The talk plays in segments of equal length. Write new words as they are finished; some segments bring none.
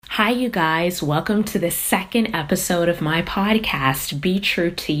Hi, you guys. Welcome to the second episode of my podcast, Be True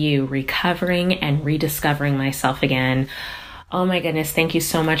to You, Recovering and Rediscovering Myself Again. Oh my goodness, thank you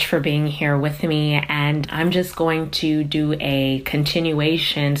so much for being here with me. And I'm just going to do a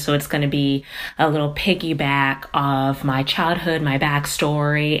continuation. So it's going to be a little piggyback of my childhood, my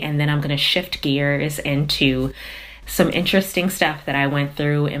backstory, and then I'm going to shift gears into some interesting stuff that I went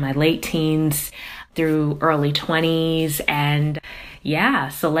through in my late teens through early 20s. And yeah,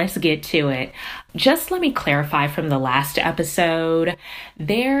 so let's get to it. Just let me clarify from the last episode,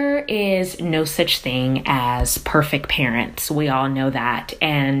 there is no such thing as perfect parents. We all know that.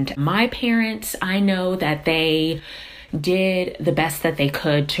 And my parents, I know that they did the best that they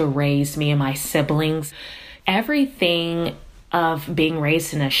could to raise me and my siblings. Everything of being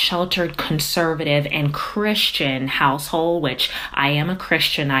raised in a sheltered, conservative, and Christian household, which I am a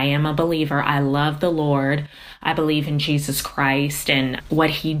Christian, I am a believer, I love the Lord, I believe in Jesus Christ and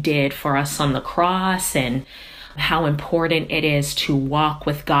what He did for us on the cross and how important it is to walk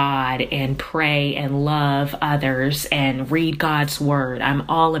with God and pray and love others and read God's Word. I'm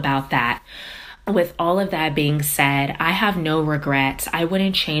all about that. With all of that being said, I have no regrets. I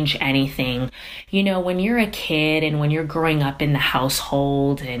wouldn't change anything. You know, when you're a kid and when you're growing up in the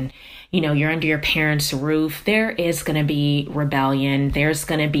household and, you know, you're under your parents' roof, there is going to be rebellion. There's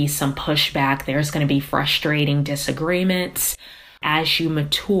going to be some pushback. There's going to be frustrating disagreements as you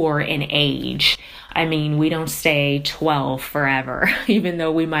mature in age. I mean, we don't stay 12 forever, even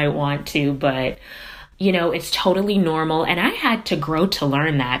though we might want to, but you know, it's totally normal. And I had to grow to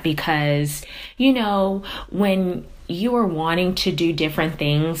learn that because, you know, when you are wanting to do different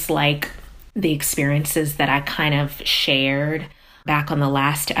things like the experiences that I kind of shared back on the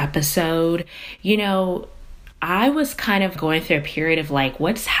last episode, you know, I was kind of going through a period of like,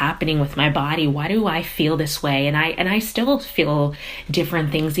 what's happening with my body? Why do I feel this way? And I still feel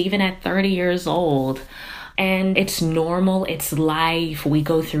different things even at 30 years old. And it's normal. It's life. We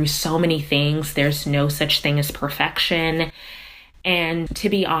go through so many things. There's no such thing as perfection. And to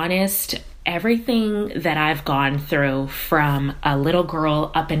be honest, everything that I've gone through from a little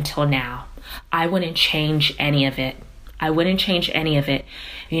girl up until now, I wouldn't change any of it. I wouldn't change any of it.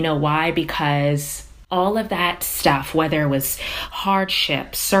 You know why? Because all of that stuff, whether it was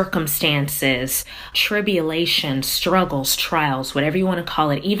hardship, circumstances, tribulations, struggles, trials, whatever you want to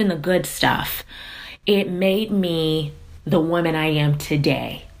call it, even the good stuff, it made me the woman I am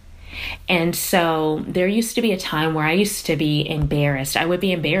today. And so there used to be a time where I used to be embarrassed. I would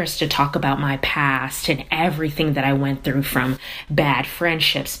be embarrassed to talk about my past and everything that I went through, from bad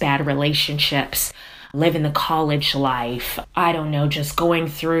friendships, bad relationships, living the college life, I don't know, just going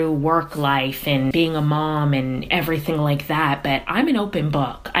through work life and being a mom and everything like that. But I'm an open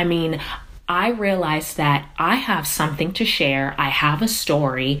book. I mean, I realized that I have something to share. I have a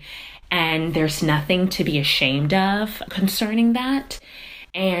story. And there's nothing to be ashamed of concerning that.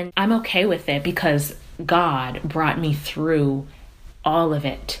 And I'm okay with it because God brought me through all of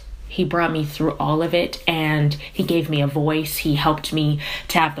it. He brought me through all of it and He gave me a voice. He helped me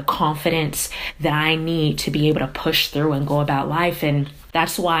to have the confidence that I need to be able to push through and go about life. And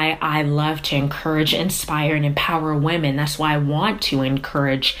that's why I love to encourage, inspire, and empower women. That's why I want to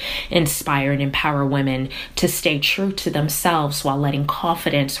encourage, inspire, and empower women to stay true to themselves while letting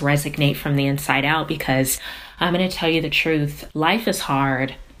confidence resonate from the inside out. Because I'm going to tell you the truth, life is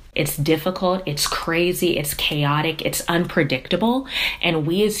hard. It's difficult, it's crazy, it's chaotic, it's unpredictable. And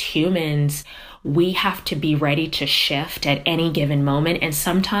we as humans, we have to be ready to shift at any given moment. And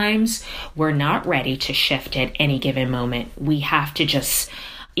sometimes we're not ready to shift at any given moment. We have to just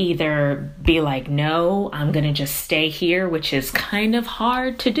either be like, no, I'm going to just stay here, which is kind of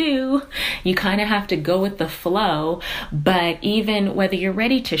hard to do. You kind of have to go with the flow. But even whether you're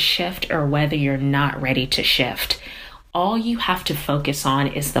ready to shift or whether you're not ready to shift, all you have to focus on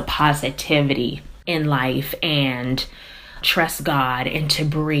is the positivity in life and trust God and to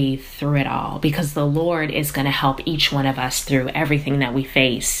breathe through it all, because the Lord is going to help each one of us through everything that we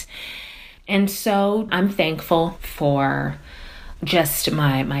face. And so I'm thankful for just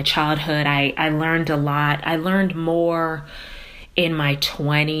my childhood. I learned a lot. I learned more in my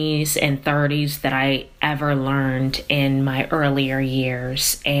 20s and 30s than I ever learned in my earlier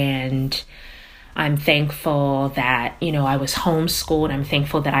years. And I'm thankful that, you know, I was homeschooled. I'm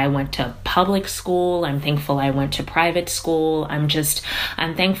thankful that I went to public school. I'm thankful I went to private school. I'm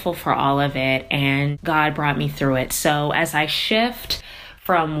thankful for all of it. And God brought me through it. So as I shift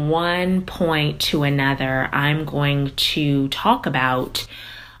from one point to another, I'm going to talk about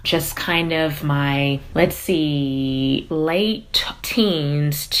just kind of my, late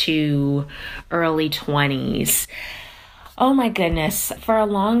teens to early 20s. Oh my goodness. For a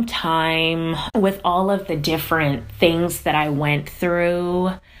long time, with all of the different things that I went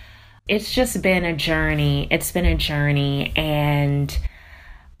through, it's just been a journey. It's been a journey. And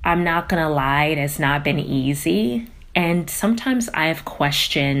I'm not going to lie, it has not been easy. And sometimes I've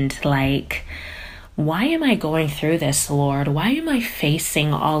questioned, like, why am I going through this, Lord? Why am I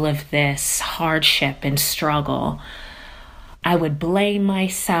facing all of this hardship and struggle? I would blame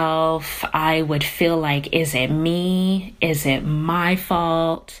myself. I would feel like, is it me? Is it my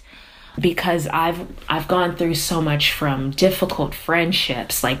fault? Because I've gone through so much, from difficult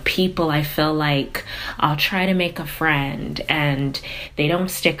friendships, like people I feel like I'll try to make a friend and they don't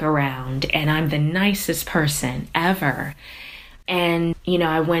stick around, and I'm the nicest person ever. And,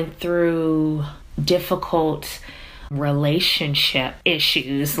 I went through difficult relationship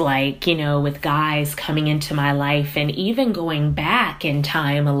issues, like, with guys coming into my life, and even going back in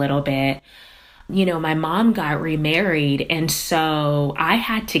time a little bit. My mom got remarried, and so I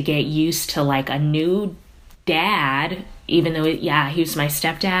had to get used to like a new dad, even though, he was my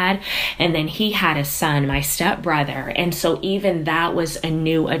stepdad. And then he had a son, my stepbrother. And so even that was a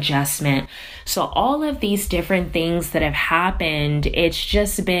new adjustment. So all of these different things that have happened, it's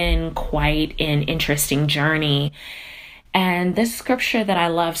just been quite an interesting journey. And this scripture that I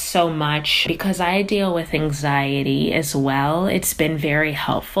love so much, because I deal with anxiety as well, it's been very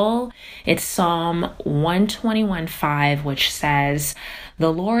helpful. It's Psalm 121:5, which says,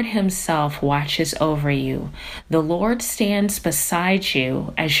 "The Lord himself watches over you. The Lord stands beside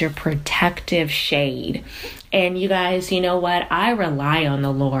you as your protective shade." And you guys, you know what? I rely on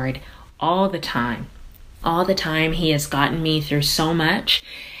the Lord all the time. All the time. He has gotten me through so much.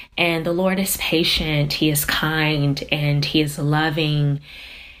 And the Lord is patient, he is kind, and he is loving.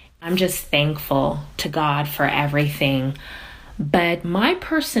 I'm just thankful to God for everything. But my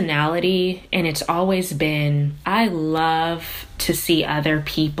personality, and it's always been, I love to see other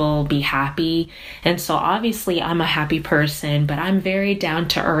people be happy. And so obviously I'm a happy person, but I'm very down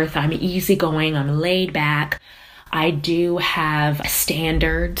to earth. I'm easygoing. I'm laid back. I do have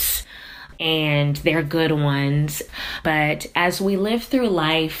standards, and they're good ones. But as we live through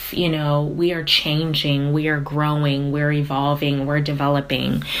life, we are changing, we are growing, we're evolving, we're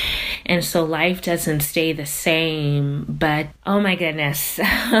developing. And so life doesn't stay the same. But oh my goodness,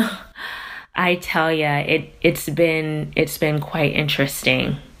 I tell you, it's been quite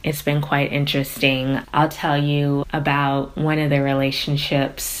interesting. It's been quite interesting. I'll tell you about one of the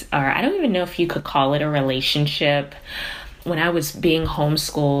relationships, or I don't even know if you could call it a relationship. When I was being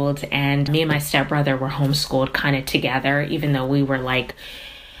homeschooled, and me and my stepbrother were homeschooled kind of together, even though we were like,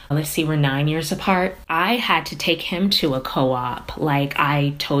 we're 9 years apart. I had to take him to a co-op, like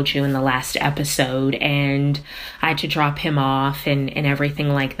I told you in the last episode, and I had to drop him off and everything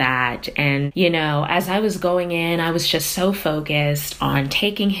like that. And, as I was going in, I was just so focused on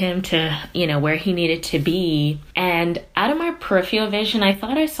taking him to, where he needed to be. And out of my peripheral vision, I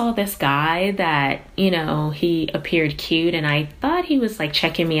thought I saw this guy that, he appeared cute, and I thought he was like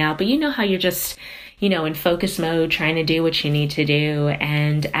checking me out. But you know how you're just in focus mode, trying to do what you need to do.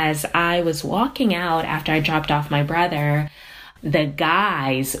 And as I was walking out after I dropped off my brother, the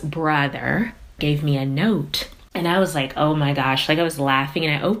guy's brother gave me a note. And I was like, oh my gosh, like I was laughing,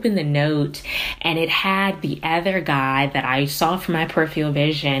 and I opened the note, and it had the other guy that I saw from my peripheral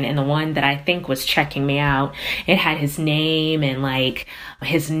vision, and the one that I think was checking me out. It had his name and like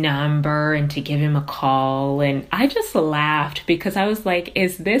his number, and to give him a call. And I just laughed because I was like,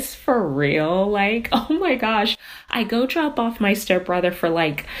 is this for real? Like, oh my gosh, I go drop off my stepbrother for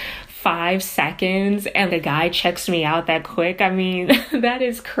like 5 seconds, and the guy checks me out that quick. I mean, that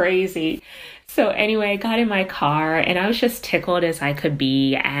is crazy. So anyway, I got in my car, and I was just tickled as I could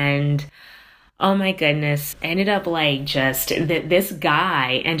be. And oh my goodness, ended up like this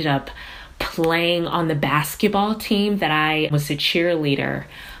guy ended up playing on the basketball team that I was a cheerleader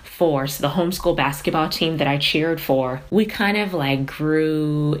for. So the homeschool basketball team that I cheered for. We kind of like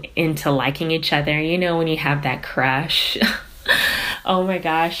grew into liking each other, when you have that crush. Oh my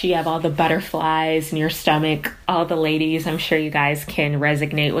gosh, you have all the butterflies in your stomach. All the ladies, I'm sure you guys can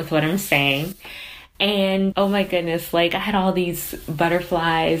resonate with what I'm saying. And oh my goodness, like I had all these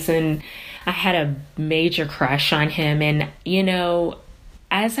butterflies, and I had a major crush on him. And,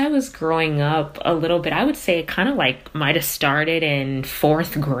 as I was growing up a little bit, I would say it kind of like might have started in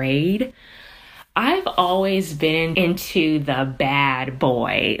 4th grade. I've always been into the bad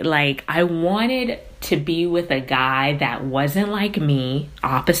boy. Like I wanted to be with a guy that wasn't like me.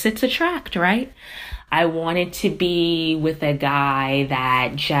 Opposites attract, right? I wanted to be with a guy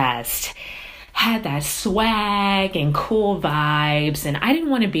that just had that swag and cool vibes. And I didn't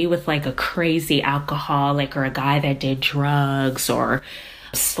want to be with like a crazy alcoholic or a guy that did drugs or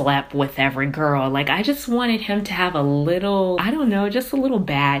slept with every girl. Like, I just wanted him to have a little, I don't know, just a little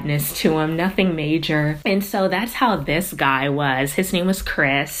badness to him, nothing major. And so that's how this guy was. His name was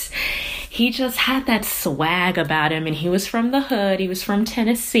Chris. He just had that swag about him, and he was from the hood. He was from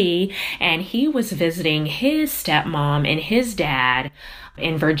Tennessee, and he was visiting his stepmom and his dad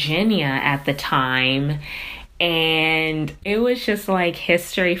in Virginia at the time. And it was just like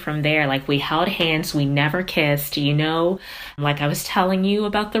history from there. Like, we held hands, we never kissed, like I was telling you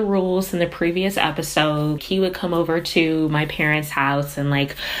about the rules in the previous episode. He would come over to my parents' house and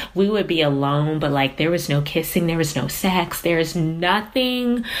like we would be alone, but like there was no kissing, there was no sex, there's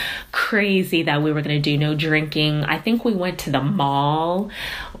nothing crazy that we were going to do, no drinking. I think we went to the mall.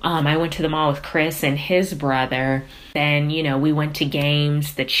 I went to the mall with Chris and his brother. Then, we went to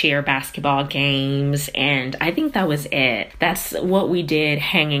games, the cheer basketball games, and I think that was it. That's what we did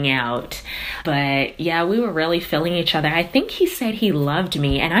hanging out. But yeah, we were really feeling each other. I think he said he loved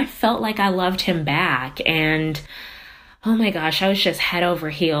me, and I felt like I loved him back. And oh my gosh, I was just head over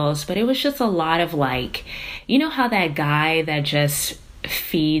heels. But it was just a lot of like, how that guy that just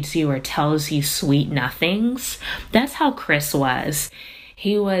feeds you or tells you sweet nothings? That's how Chris was.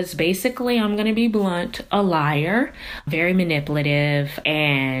 He was basically, I'm going to be blunt, a liar, very manipulative,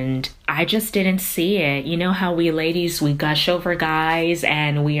 and I just didn't see it. You know how we ladies, we gush over guys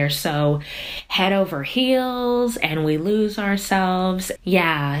and we are so head over heels and we lose ourselves.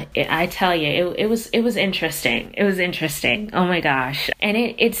 Yeah, I tell you, it was interesting. It was interesting. Oh my gosh. And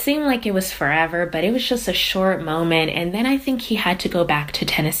it seemed like it was forever, but it was just a short moment. And then I think he had to go back to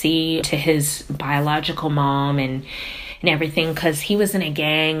Tennessee to his biological mom and everything, because he was in a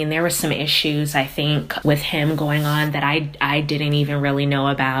gang and there were some issues, I think, with him going on that I didn't even really know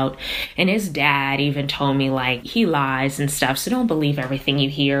about. And his dad even told me like he lies and stuff, so don't believe everything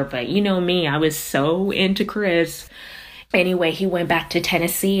you hear. But you know me, I was so into Chris. Anyway, he went back to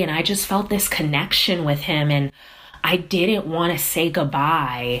Tennessee and I just felt this connection with him and I didn't want to say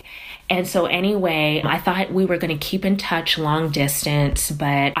goodbye. And so anyway, I thought we were going to keep in touch long distance,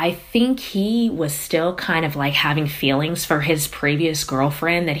 but I think he was still kind of like having feelings for his previous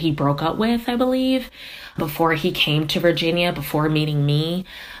girlfriend that he broke up with, I believe, before he came to Virginia, before meeting me.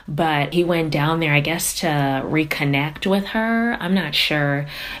 But he went down there, I guess, to reconnect with her. I'm not sure.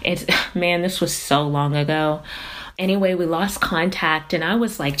 Man, this was so long ago. Anyway, we lost contact and I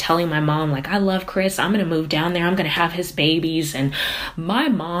was like telling my mom, like, I love Chris. I'm going to move down there. I'm going to have his babies. And my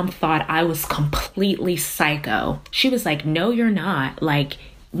mom thought I was completely psycho. She was like, no, you're not. Like,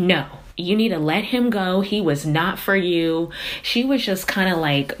 no, you need to let him go. He was not for you. She was just kind of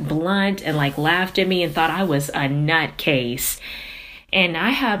like blunt and like laughed at me and thought I was a nutcase. And I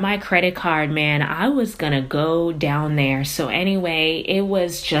had my credit card, man. I was going to go down there. So anyway, it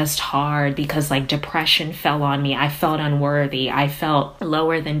was just hard because like depression fell on me. I felt unworthy. I felt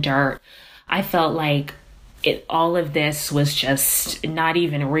lower than dirt. I felt like all of this was just not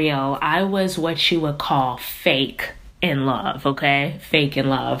even real. I was what you would call fake in love, okay? Fake in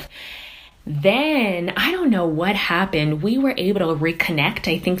love. Then, I don't know what happened. We were able to reconnect,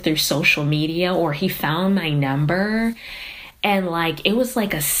 I think through social media, or he found my number. And like, it was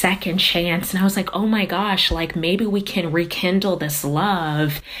like a second chance. And I was like, oh my gosh, like maybe we can rekindle this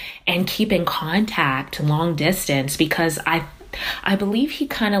love and keep in contact long distance, because I believe he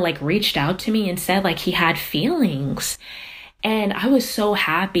kind of like reached out to me and said like he had feelings. And I was so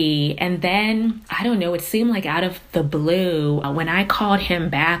happy. And then, I don't know, it seemed like out of the blue, when I called him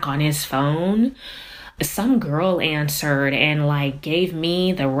back on his phone, some girl answered and like gave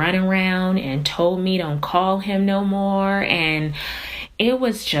me the runaround and told me don't call him no more. And it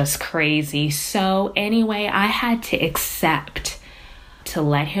was just crazy. So anyway, I had to accept to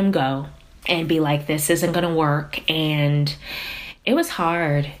let him go and be like, this isn't going to work. And it was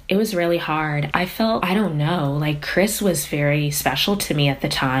hard. It was really hard. I felt, I don't know, like Chris was very special to me at the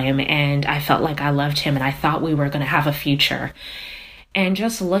time. And I felt like I loved him and I thought we were going to have a future. And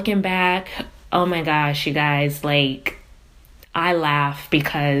just looking back, oh my gosh, you guys, like, I laugh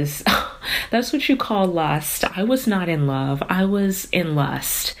because that's what you call lust. I was not in love. I was in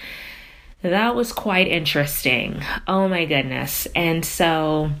lust. That was quite interesting. Oh my goodness. And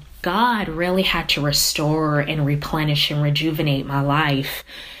so God really had to restore and replenish and rejuvenate my life.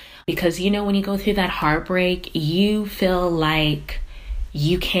 Because, when you go through that heartbreak, you feel like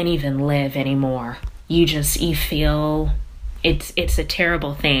you can't even live anymore. You feel it's a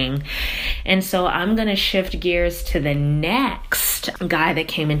terrible thing. And so I'm going to shift gears to the next guy that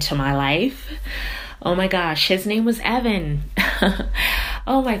came into my life. Oh my gosh, his name was Evan.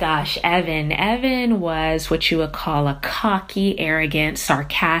 Oh my gosh, Evan. Evan was what you would call a cocky, arrogant,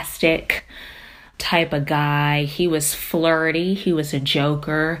 sarcastic type of guy. He was flirty. He was a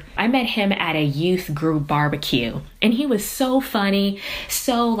joker. I met him at a youth group barbecue, and he was so funny,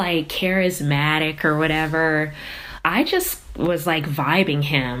 so like charismatic or whatever. I just was like vibing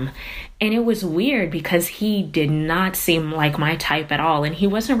him. And it was weird because he did not seem like my type at all. And he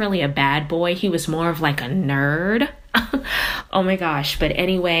wasn't really a bad boy. He was more of like a nerd. Oh my gosh. But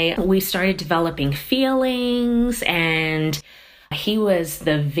anyway, we started developing feelings, and he was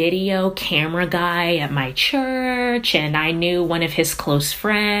the video camera guy at my church, and I knew one of his close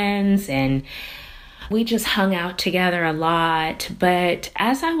friends, and we just hung out together a lot. But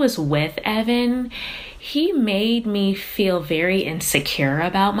as I was with Evan, he made me feel very insecure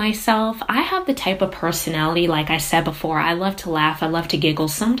about myself. I have the type of personality, like I said before, I love to laugh, I love to giggle,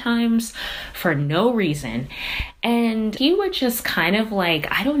 sometimes for no reason. And he would just kind of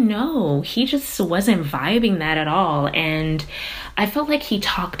like, I don't know, he just wasn't vibing that at all. And I felt like he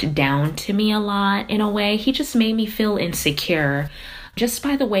talked down to me a lot in a way. He just made me feel insecure, just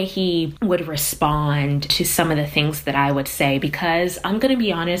by the way he would respond to some of the things that I would say, because I'm going to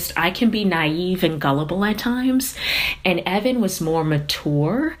be honest, I can be naive and gullible at times, and Evan was more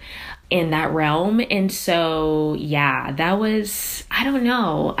mature in that realm. And so, yeah, that was, I don't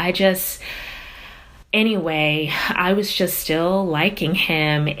know, anyway, I was just still liking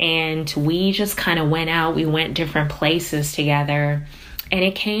him, and we just kind of went out, we went different places together, and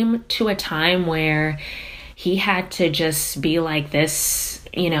it came to a time where he had to just be like this,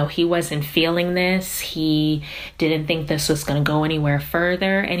 he wasn't feeling this. He didn't think this was going to go anywhere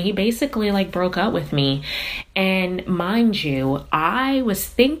further. And he basically like broke up with me. And mind you, I was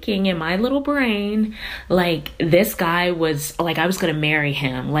thinking in my little brain, like this guy was like, I was going to marry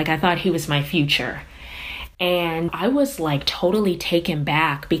him. Like I thought he was my future. And I was like totally taken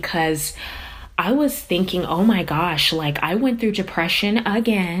back because I was thinking, oh my gosh, like I went through depression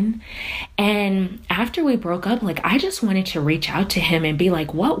again. And after we broke up, like I just wanted to reach out to him and be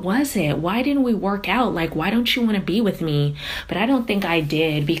like, what was it? Why didn't we work out? Like, why don't you want to be with me? But I don't think I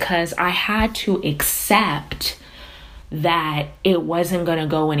did, because I had to accept that it wasn't going to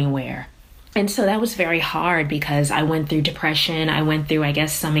go anywhere. And so that was very hard because I went through depression. I went through, I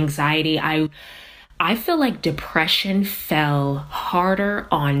guess, some anxiety. I feel like depression fell harder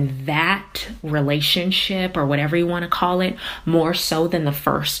on that relationship, or whatever you want to call it, more so than the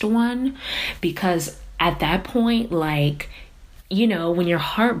first one. Because at that point, like, when your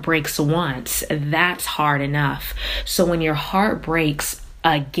heart breaks once, that's hard enough. So when your heart breaks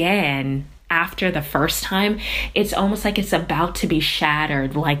again after the first time, it's almost like it's about to be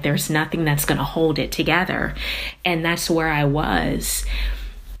shattered. Like there's nothing that's going to hold it together. And that's where I was.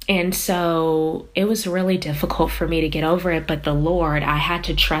 And so it was really difficult for me to get over it. But the Lord, I had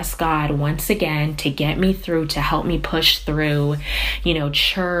to trust God once again to get me through, to help me push through.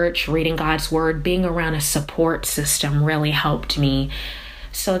 Church, reading God's word, being around a support system really helped me.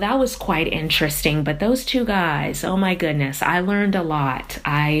 So that was quite interesting. But those two guys, oh my goodness, I learned a lot.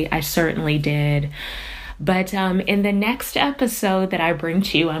 I certainly did. But in the next episode that I bring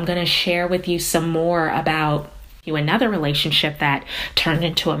to you, I'm going to share with you some more about another relationship that turned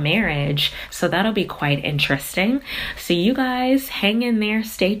into a marriage. So that'll be quite interesting. So you guys hang in there,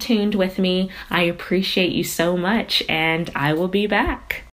 stay tuned with me. I appreciate you so much, and I will be back.